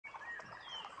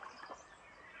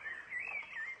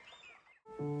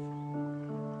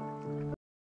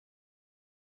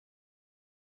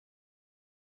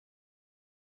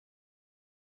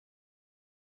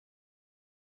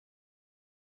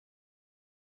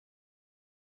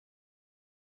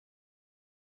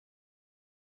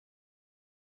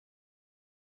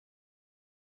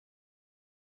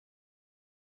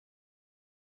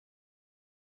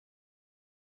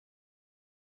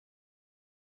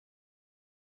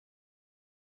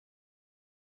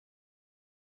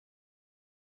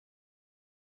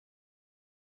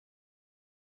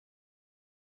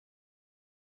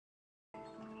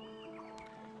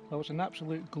Well, it's an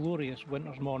absolute glorious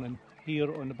winter's morning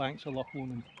here on the banks of Loch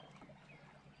Lomond,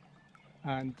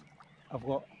 and I've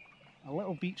got a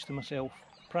little beach to myself,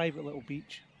 private little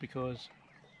beach, because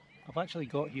I've actually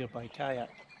got here by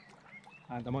kayak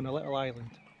and I'm on a little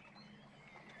island.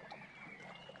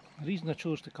 The reason I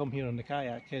chose to come here on the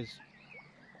kayak is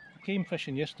I came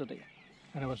fishing yesterday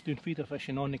and I was doing feeder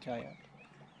fishing on the kayak,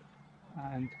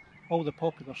 and all the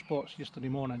popular spots yesterday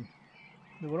morning,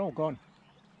 they were all gone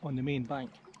on the main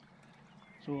bank.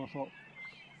 So I thought,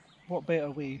 what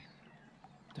better way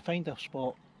to find a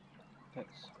spot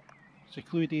that's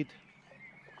secluded,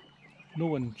 no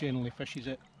one generally fishes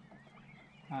it,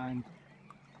 and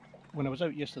when I was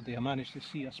out yesterday I managed to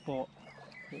see a spot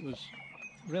that was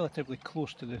relatively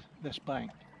close to this bank,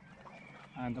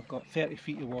 and I've got 30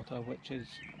 feet of water, which is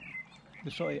the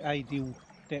sort of ideal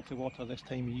depth of water this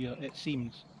time of year, it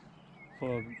seems,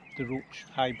 for the roach,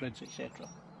 hybrids, etc.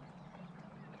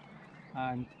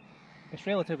 And it's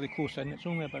relatively close in, it's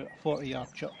only about a 40-yard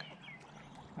chuck,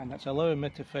 and it's allowing me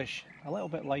to fish a little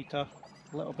bit lighter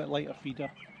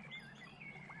feeder.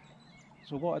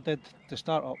 So what I did to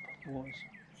start up was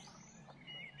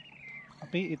I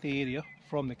baited the area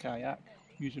from the kayak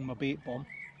using my bait bomb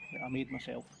that I made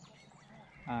myself,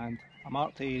 and I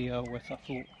marked the area with a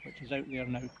float which is out there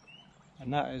now,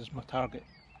 and that is my target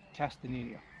casting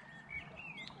area.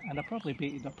 And I probably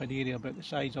baited up an area about the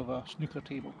size of a snooker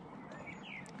table.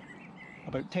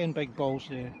 About 10 big balls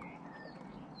of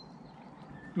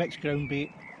mixed ground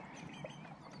bait,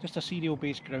 just a cereal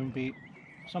based ground bait,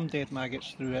 some dead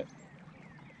maggots through it,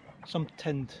 some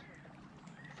tinned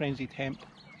frenzied hemp,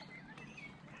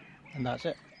 and that's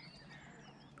it.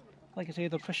 Like I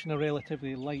said, I'm fishing a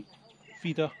relatively light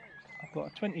feeder. I've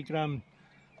got a 20 gram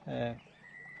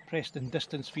Preston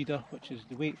distance feeder, which is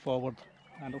the weight forward,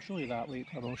 and I'll show you that later,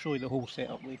 I'll show you the whole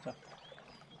setup later.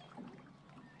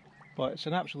 But it's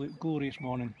an absolute glorious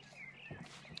morning.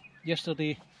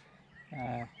 Yesterday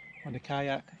on the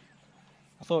kayak,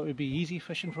 I thought it would be easy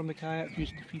fishing from the kayak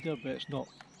using the feeder, but it's not.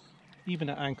 Even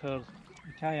at anchor,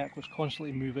 the kayak was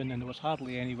constantly moving and there was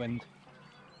hardly any wind,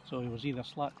 so it was either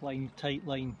slack line, tight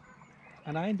line,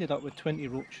 and I ended up with 20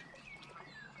 roach,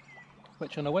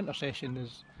 which on a winter session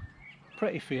is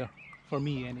pretty fair for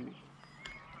me anyway.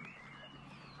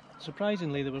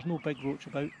 Surprisingly, there was no big roach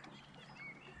about,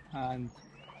 and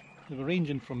they were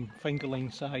ranging from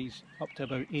fingerling size up to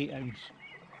about 8 ounce,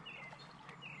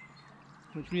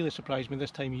 which really surprised me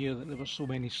this time of year that there were so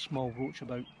many small roach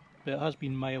about, but it has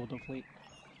been mild of late.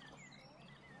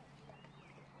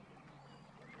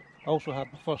 I also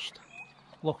had my first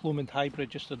Loch Lomond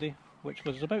hybrid yesterday, which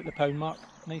was about the pound mark,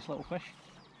 nice little fish.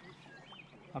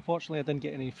 Unfortunately I didn't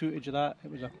get any footage of that,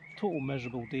 it was a total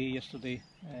miserable day yesterday.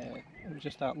 It was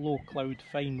just that low cloud,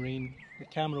 fine rain, the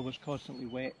camera was constantly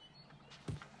wet.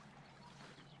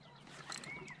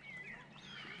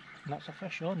 And that's a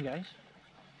fish on, guys.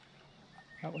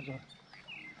 That was a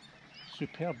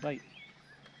superb bite,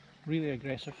 really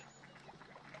aggressive.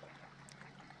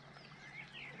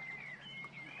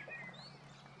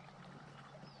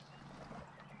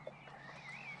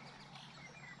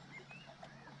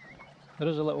 There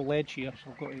is a little ledge here,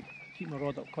 so I've got to keep my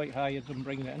rod up quite high as I'm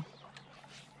bringing it in.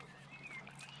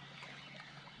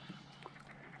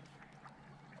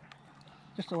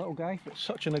 Just a little guy, but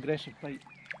such an aggressive bite.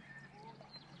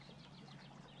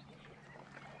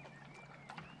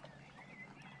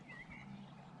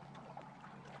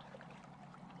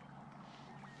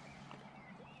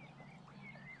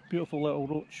 Beautiful little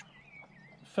roach,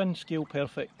 fin scale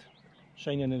perfect,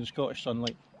 shining in the Scottish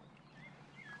sunlight.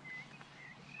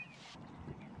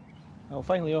 Well,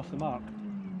 finally off the mark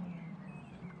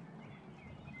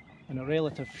in a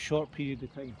relative short period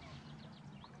of time,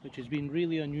 which has been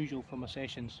really unusual for my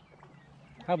sessions.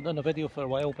 I haven't done a video for a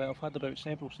while, but I've had about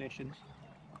several sessions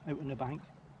out on the bank,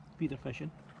 feeder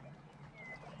fishing,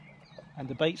 and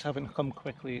the bites haven't come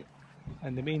quickly,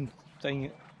 and the main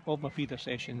thing of my feeder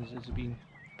sessions has been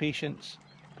patience,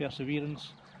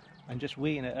 perseverance, and just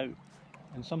waiting it out.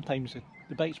 And sometimes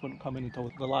the bites weren't coming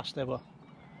until the last hour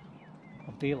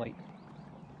of daylight,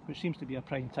 which seems to be a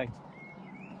prime time.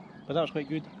 But that was quite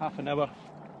good, half an hour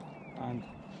and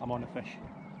I'm on a fish.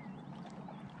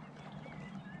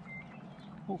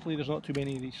 Hopefully there's not too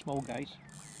many of these small guys.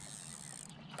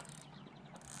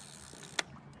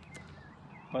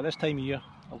 By this time of year,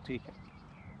 I'll take it.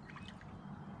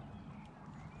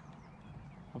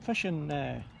 I'm fishing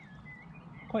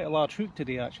quite a large hook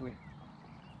today actually.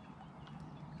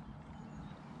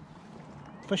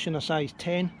 Fishing a size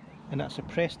 10 and that's a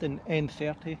Preston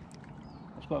N40.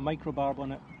 It's got a micro barb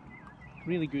on it.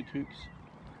 Really good hooks.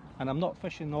 And I'm not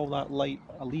fishing all that light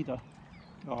a leader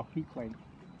or hook line.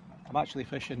 I'm actually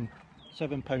fishing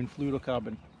 7 pound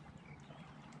fluorocarbon,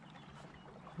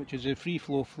 which is a free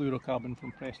flow fluorocarbon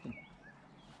from Preston.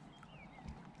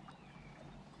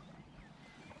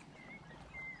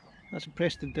 That's a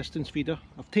Preston distance feeder.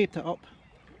 I've taped it up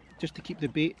just to keep the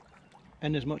bait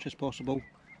in as much as possible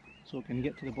so it can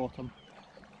get to the bottom.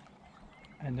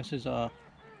 And this is a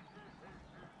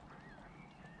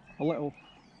little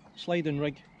sliding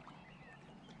rig,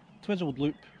 twizzled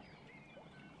loop,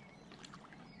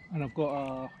 and I've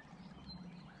got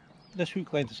this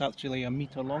hook length is actually 1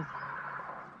 metre long,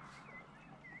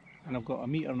 and I've got 1.5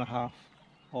 metres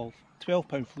of 12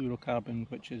 pound fluorocarbon,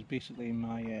 which is basically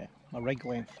my rig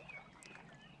length.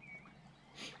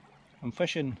 I'm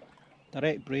fishing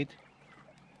direct braid,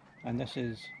 and this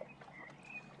is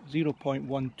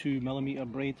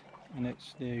 0.12mm braid, and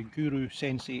it's the Guru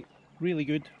Sensei. Really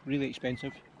good, really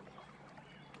expensive.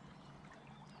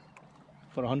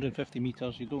 For 150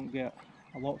 metres you don't get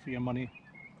a lot for your money,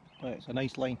 but it's a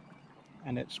nice line,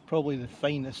 and it's probably the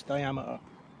finest diameter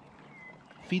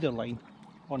feeder line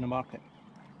on the market.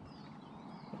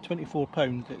 At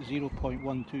 £24 at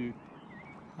 0.12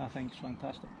 I think it's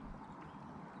fantastic.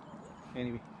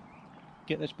 Anyway,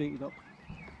 get this baited up,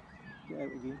 get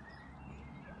out again.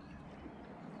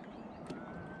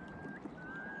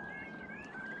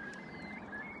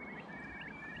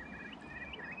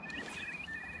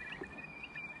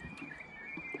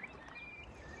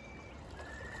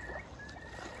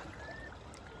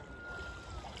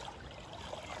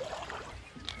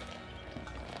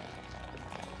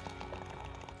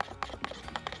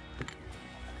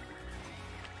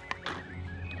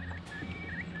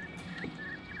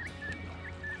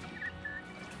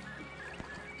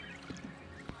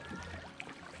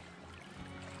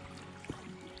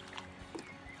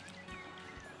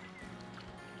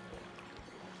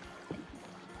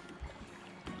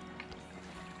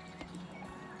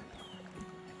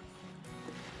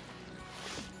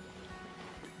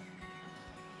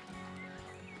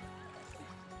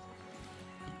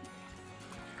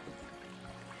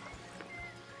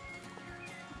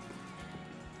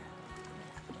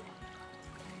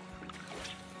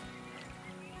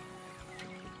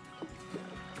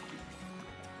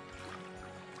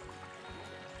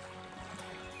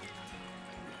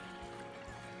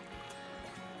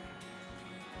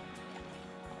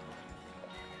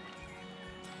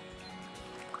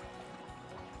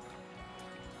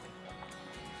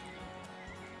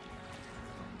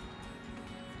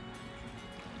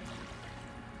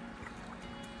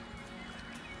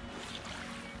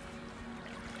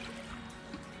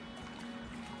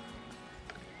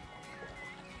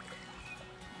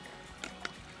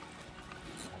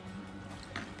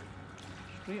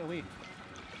 Straight away.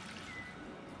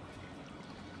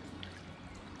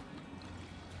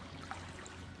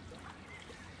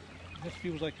 This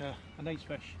feels like a nice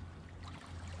fish.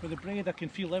 For the braid I can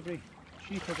feel every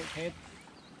shape of its head.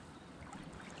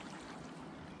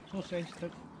 So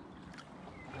sensitive.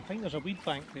 I think there's a weed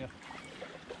bank there.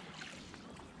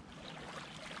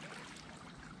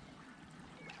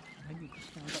 I need to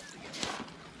stand up.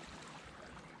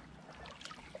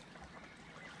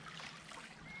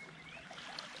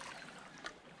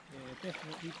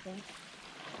 Definitely weed bank.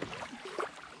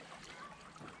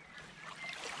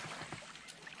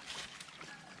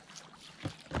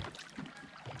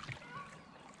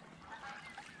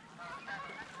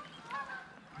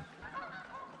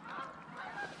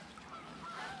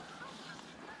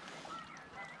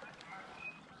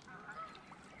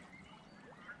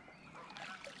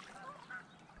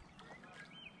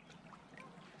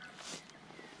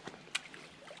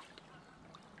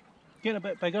 Get a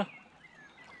bit bigger.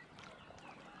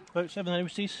 About 7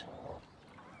 ounces,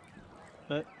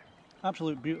 but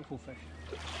absolute beautiful fish.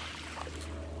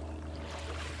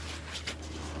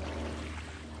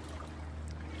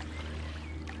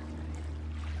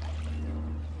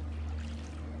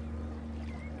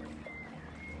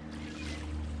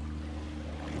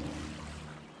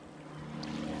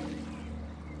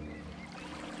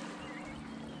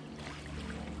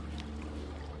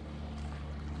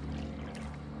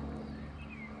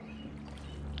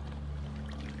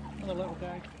 Another little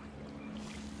guy.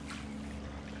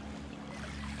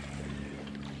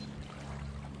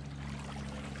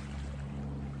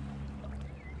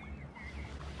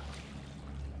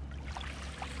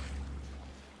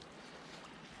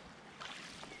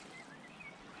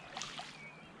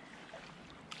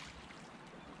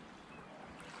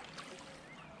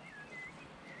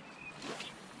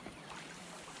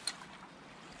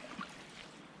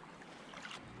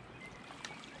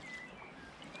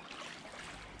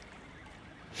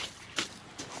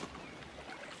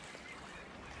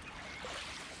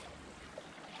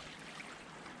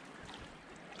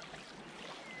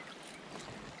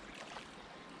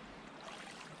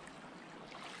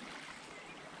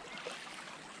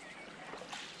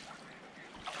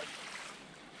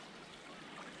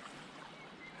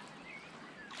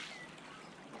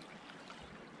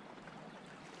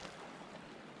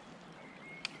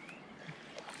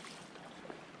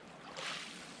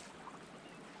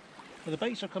 Well, the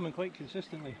bites are coming quite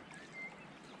consistently,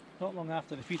 not long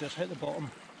after the feeders hit the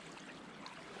bottom,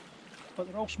 but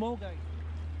they're all small guys.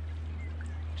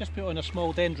 Just put on a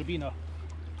small dendrobina,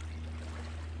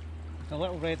 a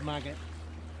little red maggot,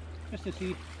 just to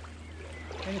see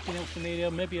anything else in the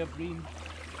area, maybe a bream,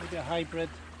 maybe a hybrid,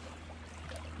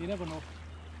 you never know.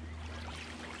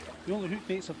 The only hook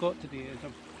baits I've got today is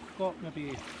I've got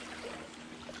maybe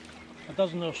a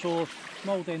dozen or so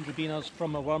small dendrobinas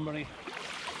from a wormery,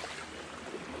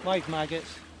 live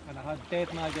maggots, and I had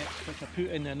dead maggots which I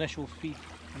put in the initial feed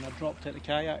and I dropped at the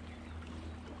kayak.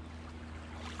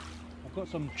 I've got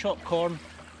some chopped corn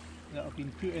that I've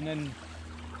been putting in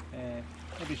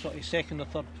every sort of second or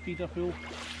third feeder full,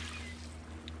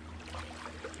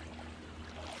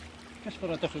 just for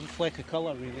a different fleck of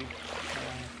colour really.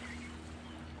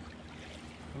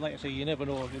 And like I say, you never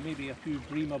know, there may be a few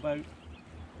bream about,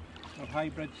 or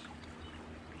hybrids,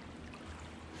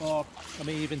 or I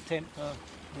may even tempt a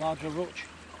larger roach.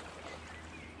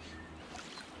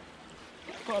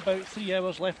 Got about 3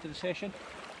 hours left of the session.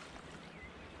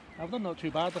 I've done not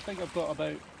too bad. I think I've got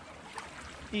about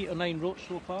 8 or 9 roach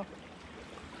so far,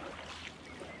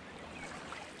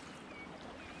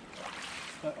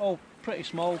 but all pretty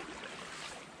small,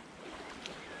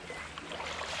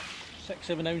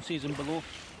 6-7 ounces and below.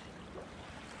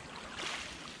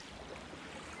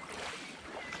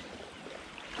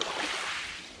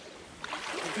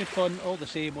 Good fun all the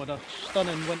same on a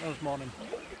stunning winter's morning.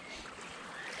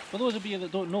 For those of you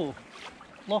that don't know,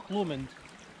 Loch Lomond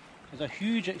is a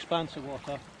huge expanse of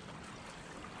water.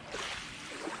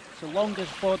 It's the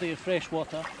longest body of fresh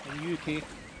water in the UK,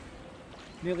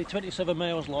 nearly 27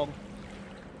 miles long,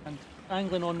 and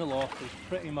angling on the loch is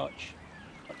pretty much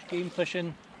game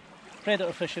fishing,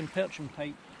 predator fishing, perch and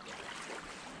pike,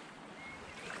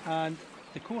 and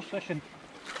the coarse fishing.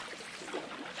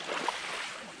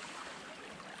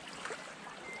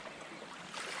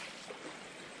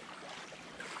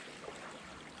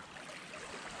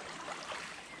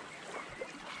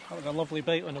 That was a lovely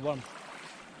bite on the worm.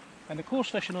 And the coarse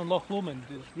fishing on Loch Lomond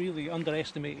is really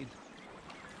underestimated.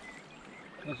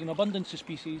 There's an abundance of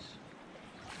species,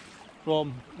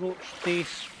 from roach,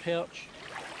 dace, perch,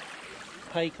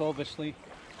 pike obviously,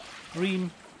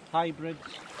 bream,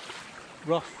 hybrids,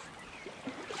 ruff.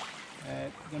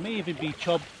 There may even be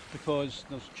chub, because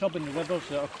there's chub in the rivers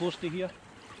that are close to here.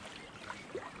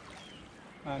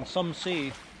 And some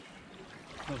say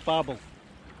there's barbel.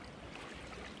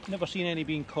 Never seen any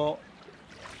being caught,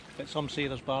 but some say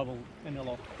there's barbel in the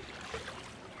loch.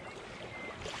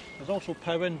 There's also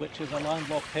powan, which is a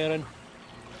landlocked herring,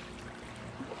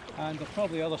 and there are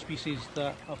probably other species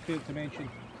that I've failed to mention.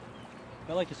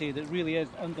 But like I say, that really is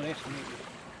underestimated.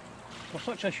 For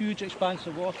such a huge expanse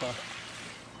of water,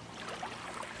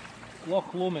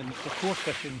 Loch Lomond, for coarse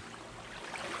fishing,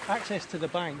 access to the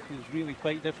bank is really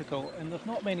quite difficult, and there's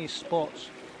not many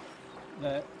spots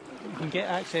that you can get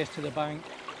access to the bank.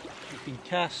 You can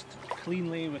cast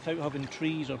cleanly without having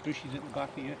trees or bushes at the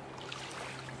back of you.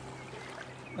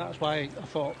 That's why I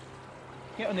thought,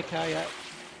 get on the kayak,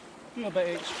 do a bit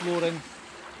of exploring,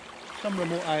 some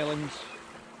remote islands,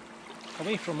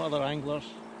 away from other anglers,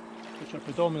 which are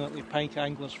predominantly pike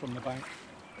anglers from the bank,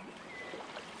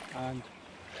 and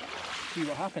see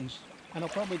what happens. And I'll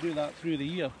probably do that through the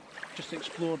year, just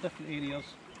explore different areas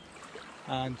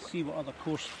and see what other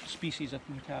coarse species I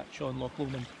can catch on Loch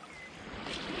Lomond.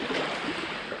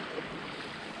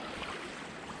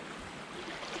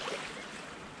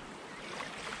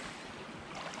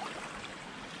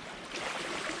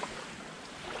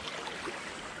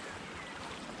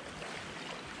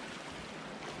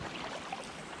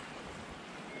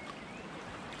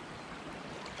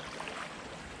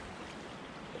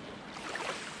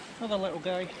 Another little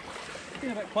guy. It's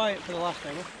been a bit quiet for the last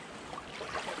hour.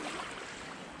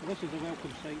 This is a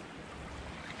welcome sight.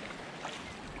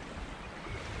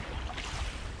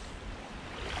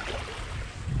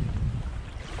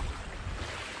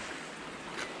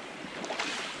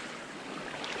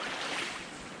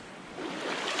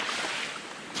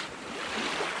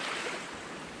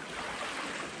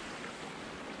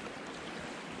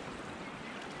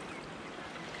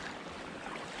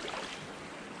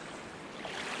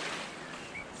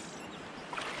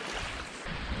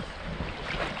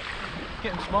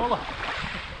 Getting smaller.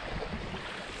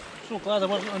 So glad I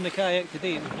wasn't on the kayak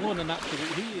today, it was blowing an absolute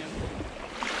heat.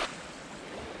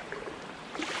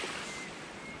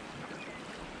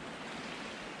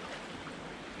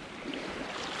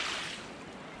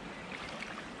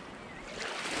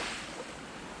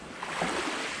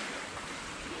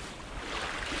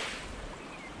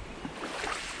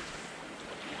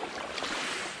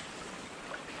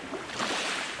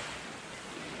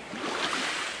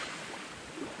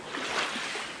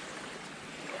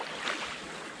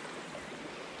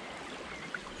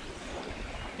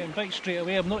 Getting bite straight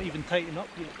away, I'm not even tightening up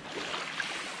yet.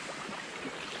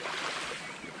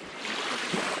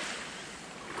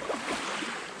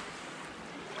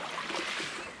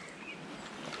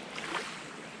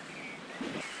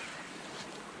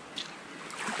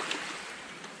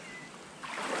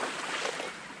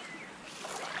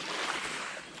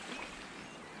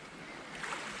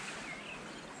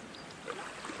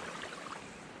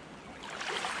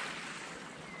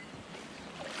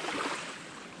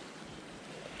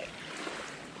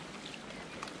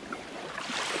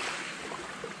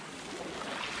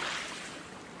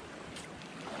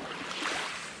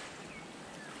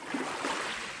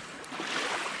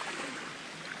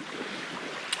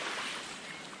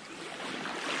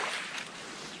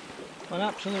 An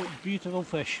absolute beautiful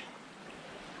fish.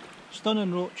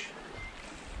 Stunning roach.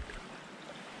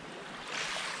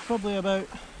 Probably about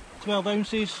 12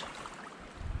 ounces.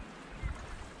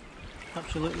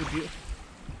 Absolutely beautiful.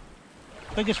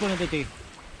 Biggest one of the day.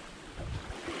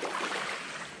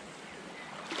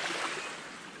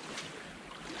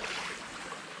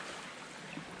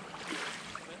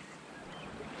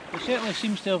 It certainly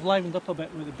seems to have livened up a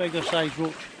bit with the bigger size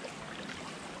roach.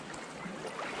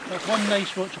 That's one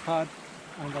nice roach I've had,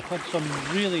 and I've had some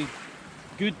really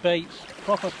good bites,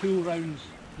 proper pool rounds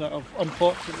that I've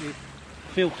unfortunately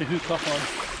failed to hook up on.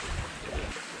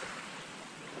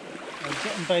 I'm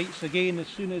getting bites again as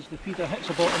soon as the feeder hits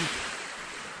the bottom.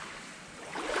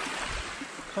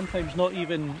 Sometimes not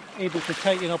even able to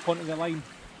tighten up onto the line,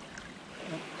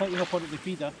 tighten up onto the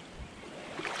feeder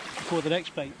before the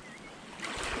next bite.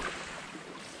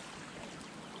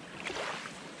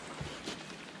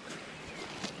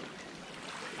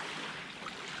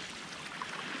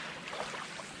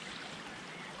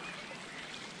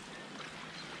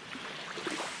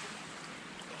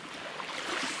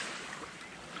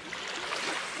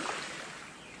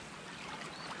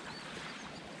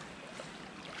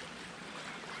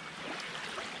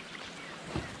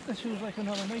 This feels like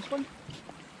another nice one.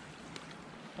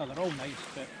 Well, they're all nice,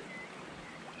 but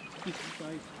decent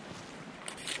size.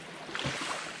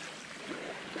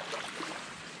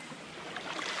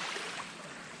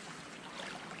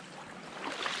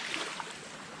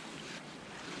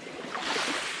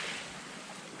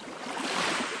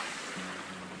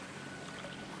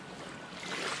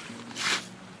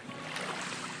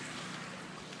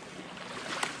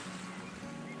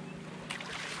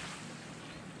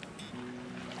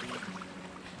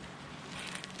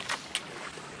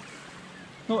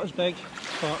 Not as big,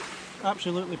 but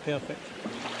absolutely perfect.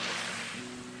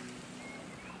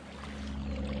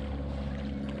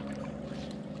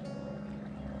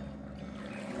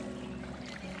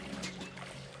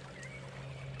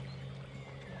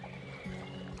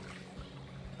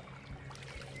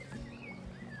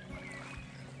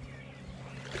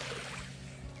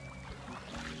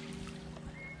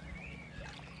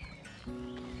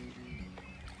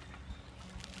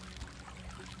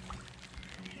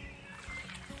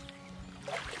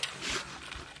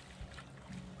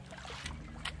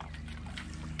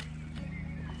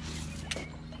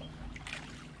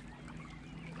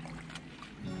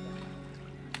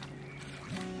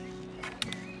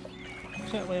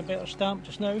 Certainly a better stamp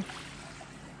just now.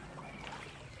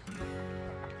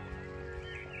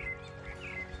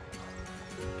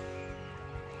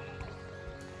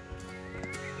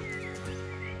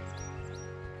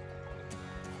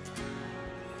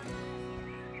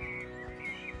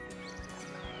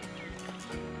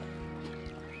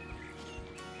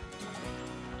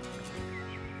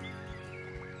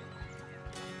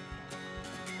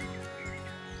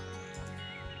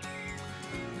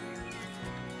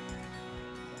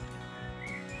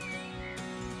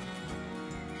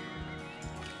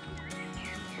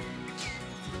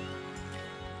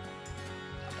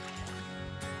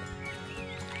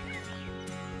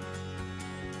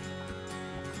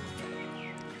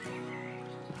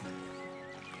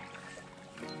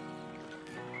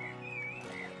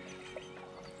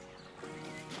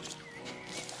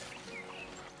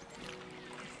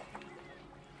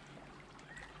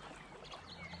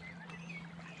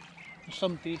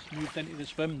 Somebody's moved into the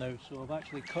swim now, so I've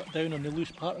actually cut down on the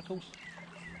loose particles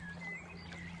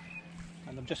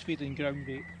and I'm just feeding ground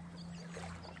bait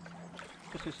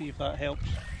just to see if that helps.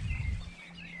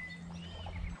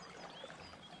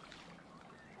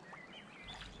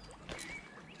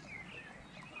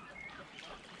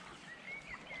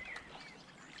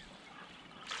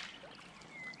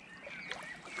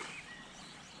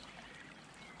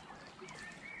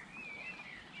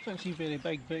 Doesn't seem very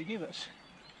big, but it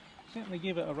certainly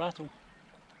gave it a rattle.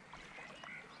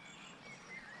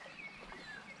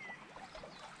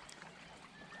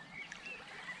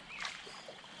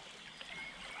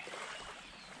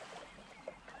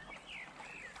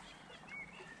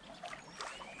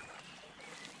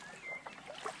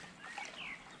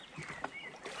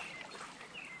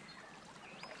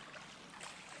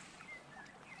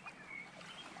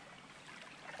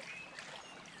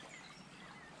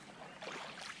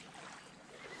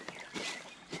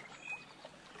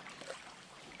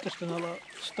 Just another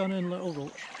stunning little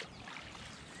roach.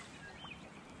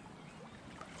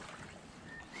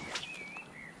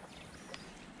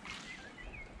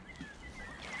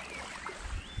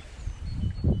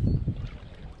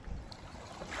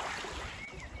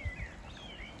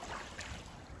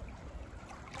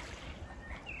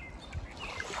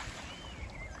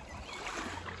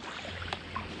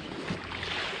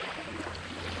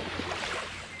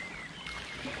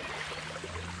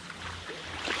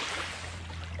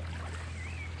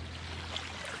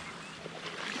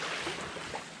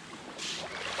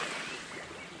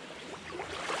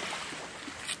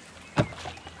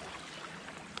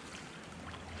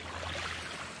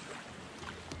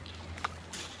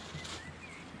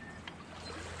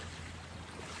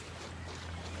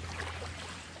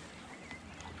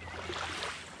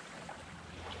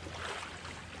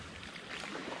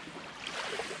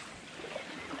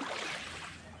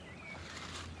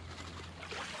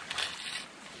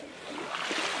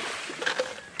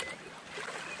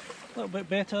 A little bit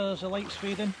better as the light's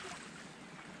fading.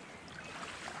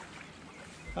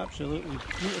 Absolutely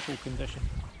beautiful condition.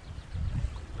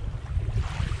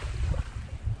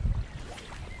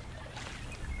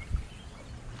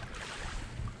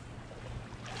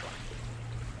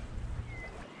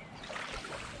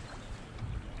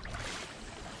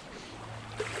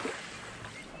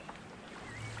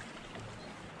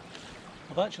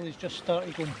 I've actually just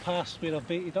started going past where I've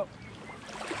baited up,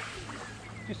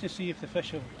 just to see if the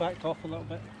fish have backed off a little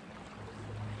bit,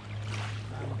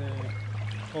 and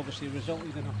obviously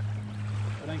resulted in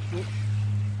a nice roach.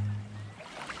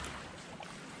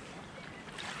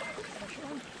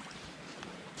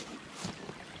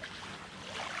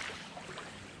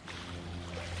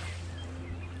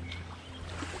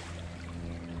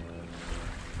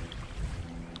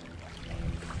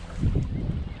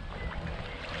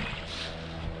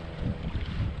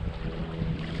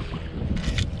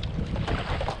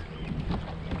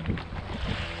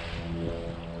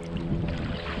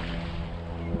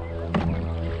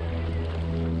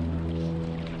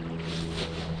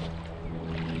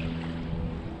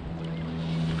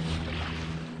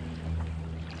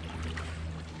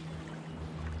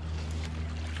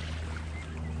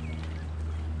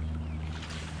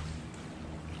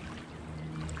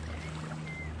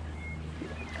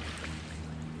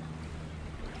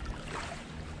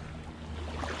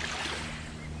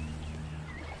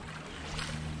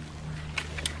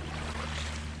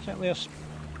 Certainly a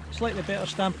slightly better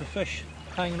stamp of fish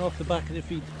hanging off the back of the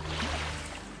feed.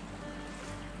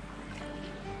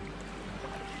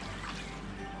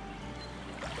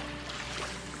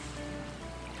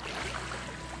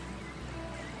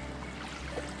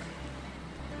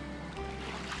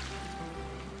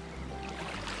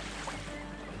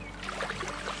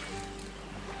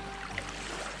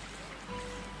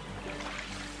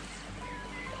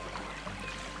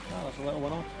 Oh, that's a little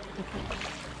one off.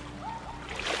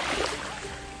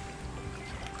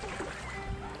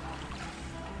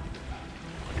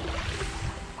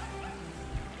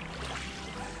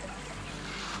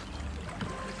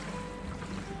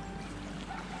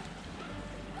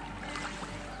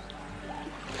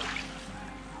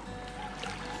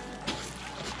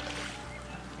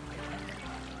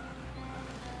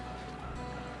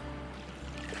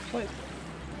 Wait.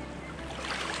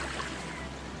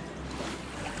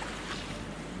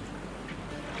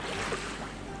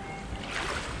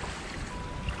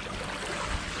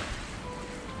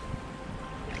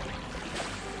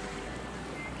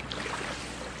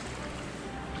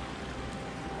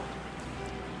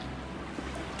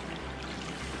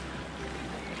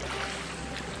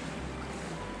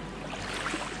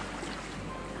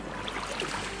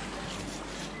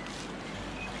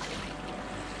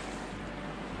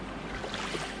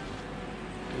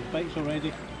 bites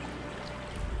already.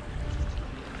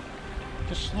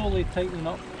 Just slowly tightening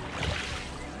up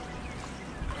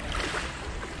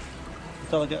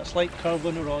until I get a slight curve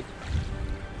on the rod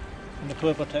and the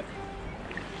quiver tip.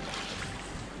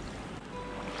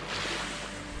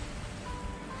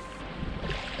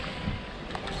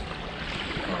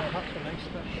 Oh, that's a nice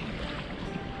fish.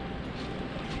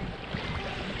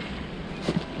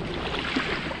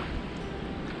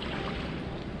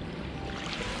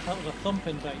 That was a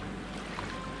thumping bite.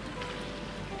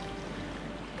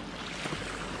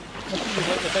 This is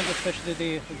like the biggest fish of the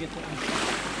day if we get it in.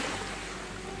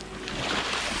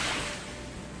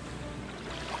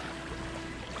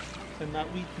 In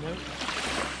that weed now.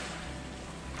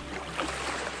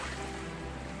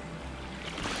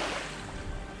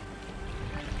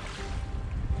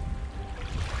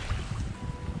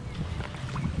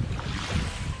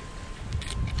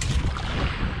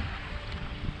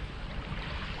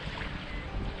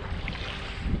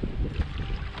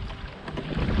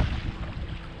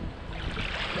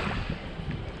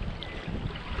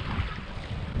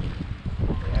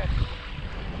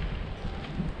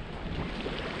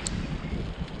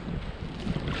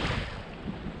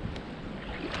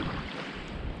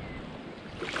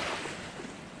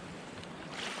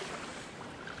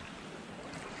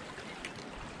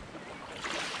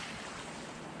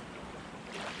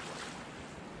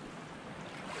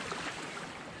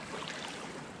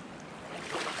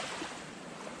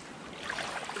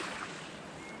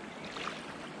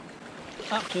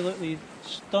 Absolutely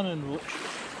stunning roach.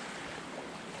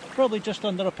 Probably just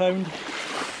under a pound.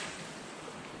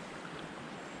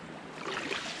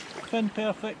 Fin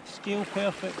perfect, scale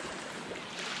perfect.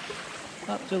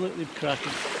 Absolutely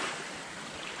cracking.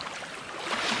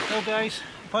 Well guys,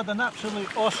 I've had an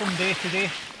absolute awesome day today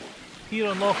here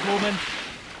on Loch Lomond.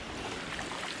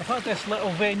 I've had this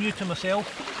little venue to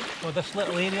myself, or this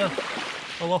little area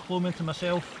of Loch Lomond to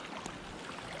myself.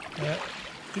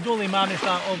 Could only manage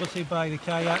that obviously by the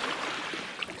kayak.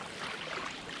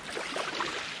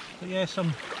 But yeah,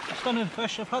 some stunning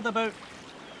fish. I've had about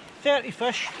 30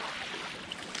 fish.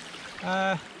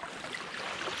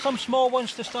 Some small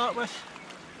ones to start with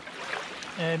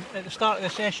at the start of the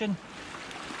session,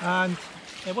 and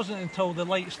it wasn't until the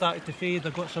light started to fade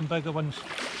I got some bigger ones.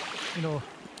 You know,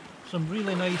 some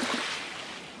really nice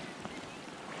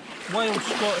wild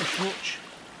Scottish roach.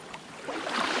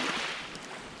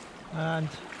 And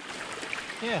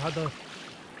yeah, had a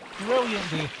brilliant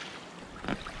day.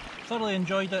 Thoroughly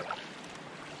enjoyed it.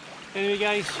 Anyway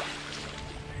guys,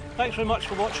 thanks very much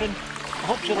for watching. I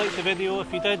hope you liked the video.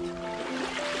 If you did,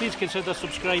 please consider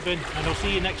subscribing, and I'll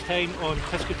see you next time on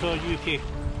Piscator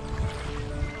UK.